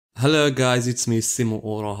Hello guys, it's me Simo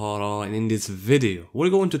Urahara, and in this video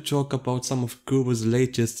we're going to talk about some of Kubo's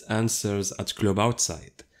latest answers at Club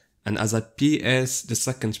Outside. And as a PS, the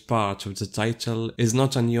second part of the title is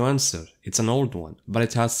not a new answer, it's an old one, but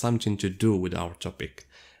it has something to do with our topic.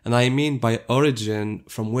 And I mean by origin,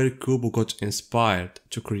 from where Kubo got inspired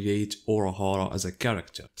to create Urahara as a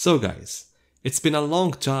character. So guys, it's been a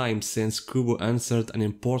long time since Kubo answered an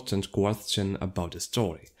important question about the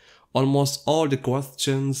story. Almost all the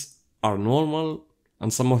questions are normal,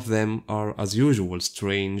 and some of them are, as usual,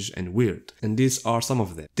 strange and weird. And these are some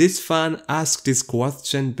of them. This fan asked this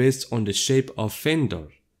question based on the shape of Fender,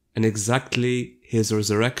 and exactly his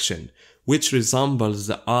resurrection, which resembles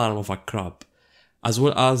the arm of a crab, as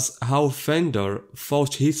well as how Fender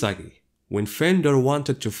fought Hisagi. When Fender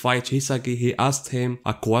wanted to fight Hisagi, he asked him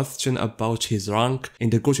a question about his rank in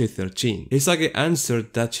the Goshi 13. Hisagi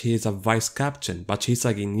answered that he is a vice captain, but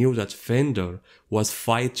Hisagi knew that Fender was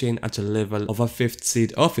fighting at a level of a 5th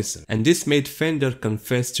seed officer, and this made Fender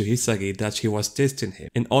confess to Hisagi that he was testing him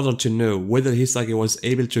in order to know whether Hisagi was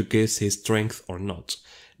able to guess his strength or not.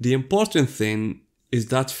 The important thing is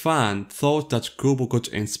that fan thought that Kubo got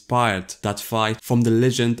inspired that fight from the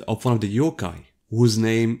legend of one of the yokai, whose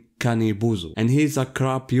name Kanibuzu, and he is a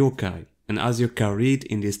crab yokai, and as you can read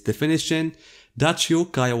in this definition, that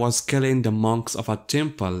yokai was killing the monks of a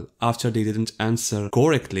temple after they didn't answer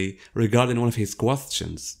correctly regarding one of his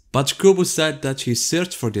questions. But Kubo said that he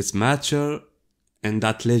searched for this matter and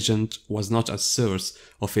that legend was not a source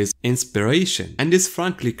of his inspiration, and is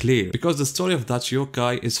frankly clear because the story of that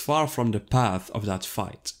yokai is far from the path of that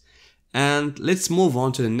fight. And let's move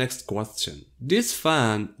on to the next question. This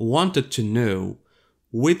fan wanted to know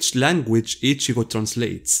which language Ichigo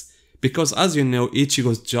translates, because as you know,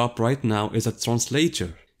 Ichigo's job right now is a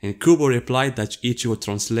translator, and Kubo replied that Ichigo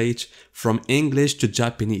translates from English to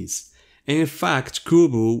Japanese. And in fact,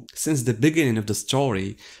 Kubo, since the beginning of the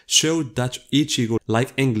story, showed that Ichigo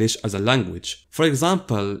likes English as a language. For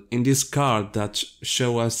example, in this card that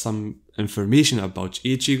shows us some information about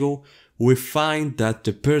Ichigo, we find that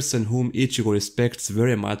the person whom Ichigo respects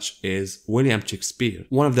very much is William Shakespeare,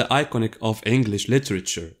 one of the iconic of English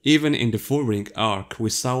literature. Even in the Full Ring arc,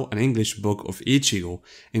 we saw an English book of Ichigo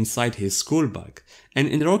inside his school bag. And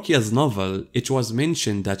in Rokia's novel, it was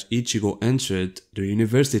mentioned that Ichigo entered the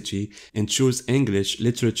university and chose English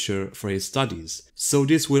literature for his studies. So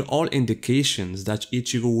these were all indications that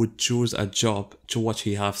Ichigo would choose a job to what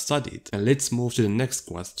he have studied. And let's move to the next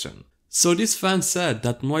question. So this fan said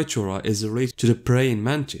that Noichura is related to the praying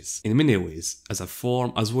mantis in many ways, as a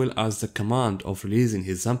form as well as the command of releasing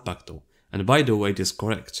his Zanpakuto. And by the way, this is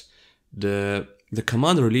correct. The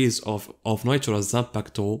command release of Noichura's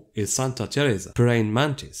Zanpakuto is Santa Teresa, praying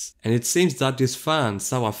mantis. And it seems that this fan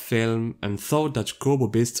saw a film and thought that Kubo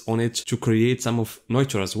based on it to create some of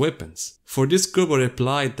Noichura's weapons. For this, Kubo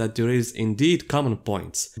replied that there is indeed common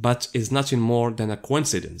points, but is nothing more than a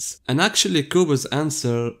coincidence. And actually Kubo's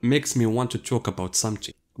answer makes me want to talk about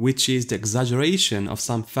something, which is the exaggeration of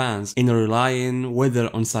some fans in relying whether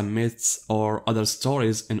on some myths or other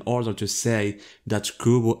stories in order to say that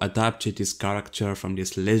Kubo adapted his character from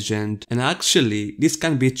this legend. And actually, this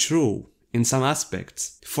can be true in some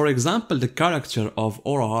aspects. For example, the character of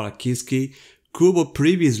Urahara Kisuke, Kubo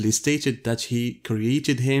previously stated that he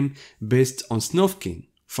created him based on Snufkin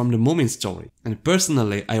from the Moomin story. And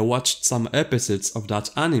personally, I watched some episodes of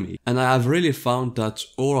that anime, and I have really found that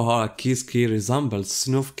Urahara Kisuke resembles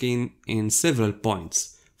Snufkin in several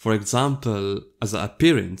points. For example, as an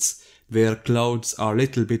appearance, their clothes are a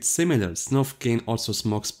little bit similar. Snufkin also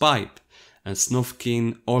smokes pipe, and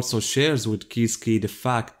Snufkin also shares with Kisuke the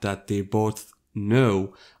fact that they both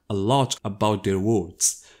know a lot about their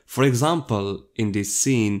words. For example, in this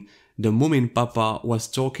scene, the Moomin Papa was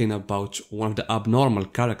talking about one of the abnormal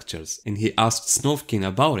characters, and he asked Snufkin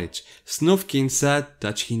about it. Snufkin said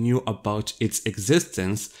that he knew about its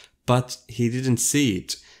existence, but he didn't see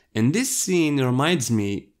it. And this scene reminds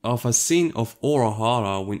me of a scene of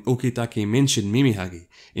Urahara when Ukitake mentioned Mimihagi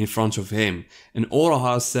in front of him, and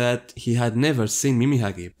Urahara said he had never seen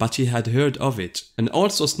Mimihagi, but he had heard of it. And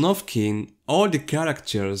also Snufkin, all the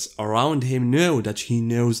characters around him know that he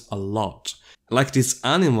knows a lot. Like this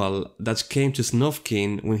animal that came to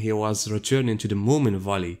Snufkin when he was returning to the Moomin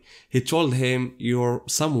Valley. He told him, "You're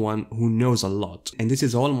someone who knows a lot." And this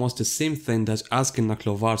is almost the same thing that Askin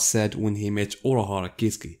Naklovar said when he met Urahara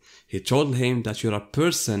Kisuke. He told him that you're a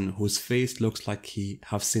person whose face looks like he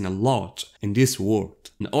have seen a lot in this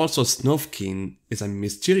world. And also Snufkin is a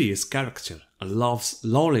mysterious character and loves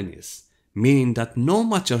loneliness, meaning that no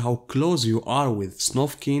matter how close you are with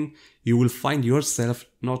Snufkin, you will find yourself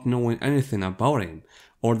not knowing anything about him,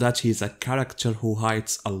 or that he's a character who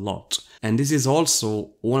hides a lot. And this is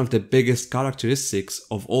also one of the biggest characteristics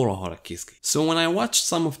of Urahara Kisuke. So when I watched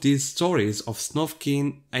some of these stories of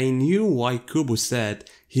Snufkin, I knew why Kubo said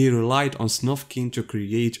he relied on Snufkin to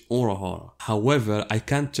create Urahara. However, I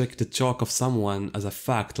can't take the talk of someone as a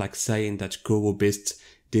fact, like saying that Kubo based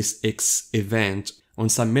this X event on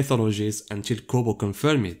some mythologies until Kubo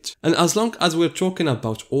confirmed it. And as long as we're talking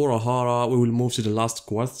about Urahara, we will move to the last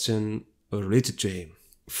question related to him.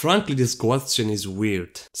 Frankly, this question is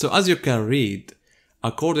weird. So as you can read,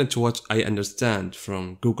 according to what I understand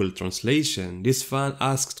from Google Translation, this fan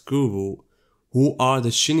asked Kubo, who are the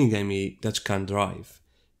Shinigami that can drive?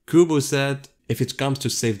 Kubo said, if it comes to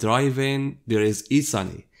safe driving, there is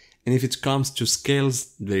Isani, and if it comes to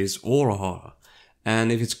skills, there is Urahara.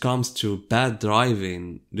 And if it comes to bad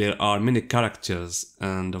driving, there are many characters,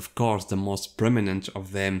 and of course the most prominent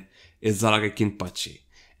of them is Zaraki Kinpachi.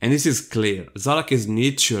 And this is clear, Zaraki's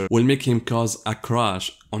nature will make him cause a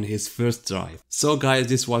crash on his first drive. So guys,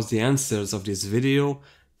 this was the answers of this video.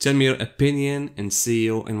 Tell me your opinion and see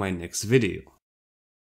you in my next video.